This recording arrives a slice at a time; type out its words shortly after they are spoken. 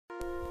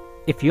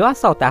If you are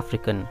South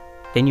African,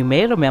 then you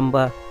may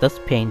remember this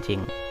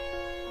painting.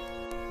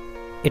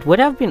 It would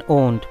have been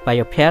owned by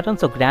your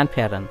parents or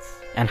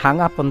grandparents and hung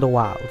up on the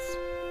walls.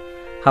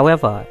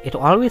 However, it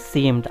always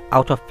seemed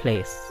out of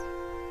place.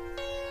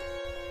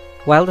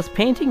 While this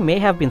painting may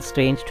have been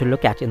strange to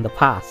look at in the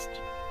past,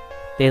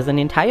 there is an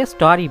entire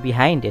story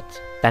behind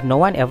it that no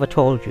one ever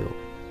told you.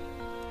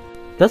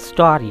 This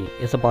story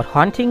is about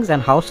hauntings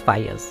and house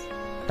fires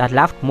that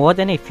left more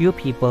than a few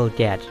people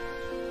dead.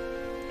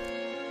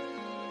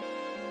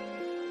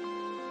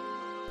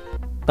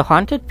 The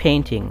haunted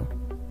painting,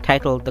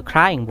 titled The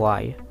Crying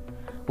Boy,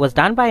 was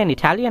done by an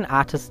Italian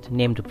artist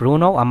named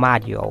Bruno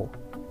Amadio.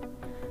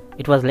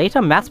 It was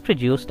later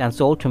mass-produced and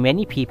sold to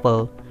many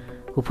people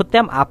who put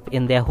them up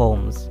in their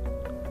homes.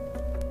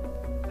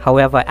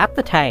 However, at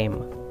the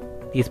time,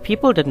 these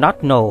people did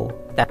not know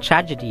that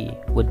tragedy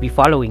would be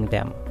following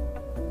them.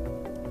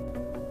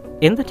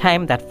 In the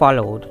time that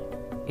followed,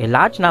 a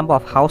large number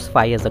of house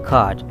fires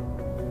occurred,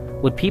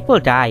 with people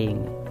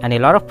dying and a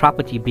lot of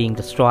property being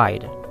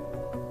destroyed.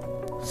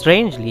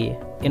 Strangely,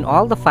 in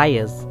all the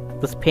fires,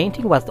 this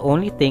painting was the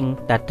only thing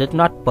that did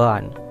not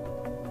burn.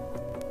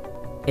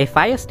 A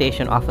fire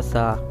station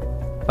officer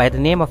by the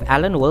name of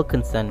Alan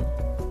Wilkinson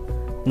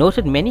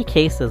noted many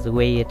cases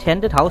where he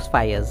attended house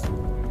fires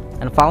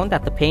and found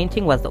that the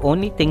painting was the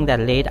only thing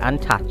that laid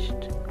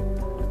untouched,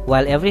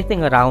 while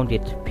everything around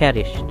it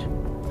perished.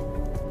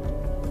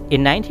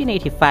 In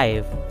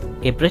 1985,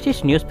 a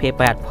British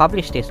newspaper had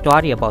published a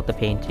story about the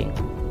painting,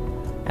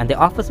 and the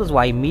offices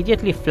were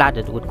immediately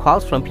flooded with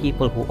calls from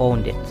people who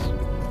owned it.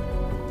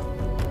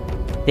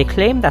 They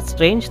claimed that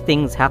strange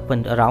things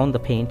happened around the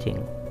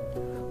painting,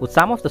 with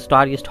some of the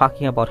stories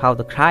talking about how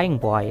the crying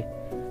boy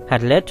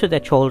had led to their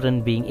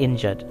children being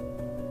injured.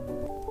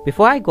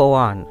 Before I go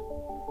on,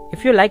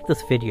 if you like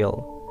this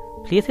video,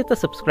 please hit the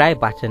subscribe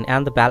button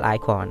and the bell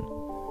icon,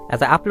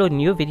 as I upload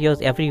new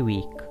videos every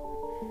week,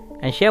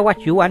 and share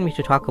what you want me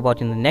to talk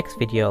about in the next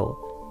video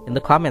in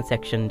the comment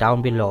section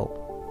down below.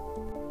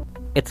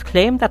 It's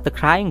claimed that the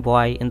crying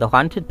boy in the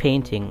haunted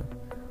painting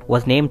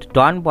was named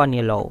Don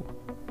Bonillo,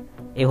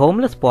 a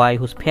homeless boy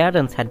whose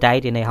parents had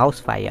died in a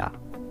house fire.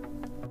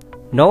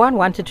 No one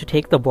wanted to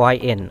take the boy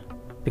in,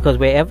 because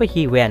wherever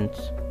he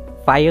went,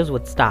 fires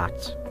would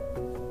start.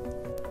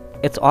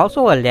 It's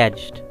also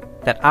alleged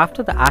that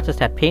after the artist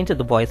had painted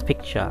the boy's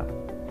picture,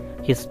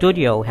 his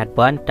studio had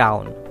burnt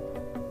down.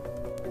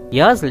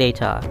 Years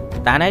later,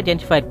 the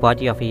unidentified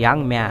body of a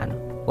young man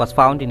was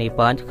found in a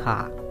burnt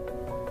car.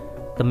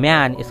 The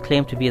man is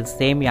claimed to be the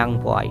same young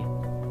boy.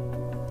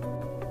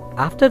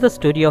 After the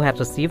studio had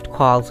received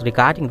calls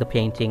regarding the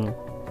painting,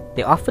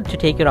 they offered to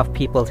take it off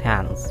people's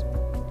hands.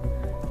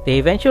 They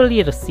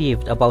eventually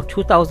received about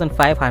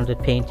 2,500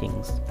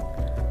 paintings,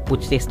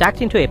 which they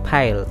stacked into a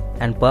pile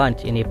and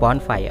burnt in a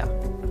bonfire.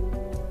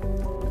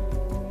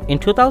 In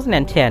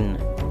 2010,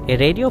 a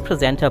radio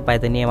presenter by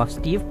the name of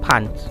Steve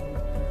Punt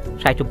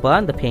tried to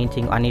burn the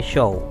painting on his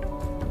show.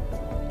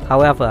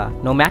 However,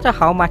 no matter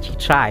how much he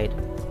tried,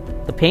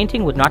 the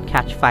painting would not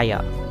catch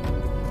fire.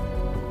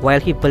 While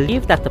he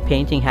believed that the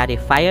painting had a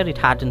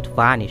fire-retardant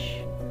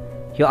varnish,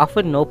 he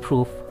offered no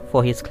proof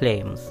for his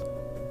claims.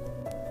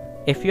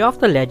 A few of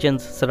the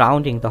legends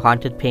surrounding the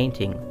haunted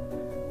painting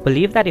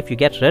believe that if you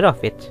get rid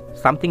of it,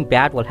 something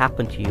bad will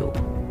happen to you.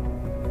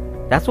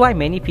 That's why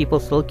many people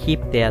still keep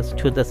theirs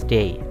to this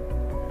day.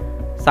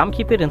 Some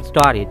keep it in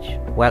storage,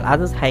 while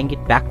others hang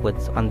it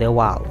backwards on their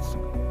walls.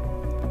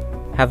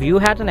 Have you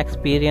had an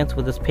experience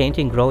with this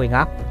painting growing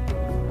up?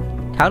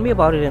 Tell me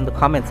about it in the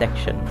comment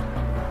section,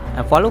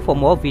 and follow for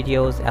more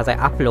videos as I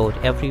upload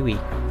every week.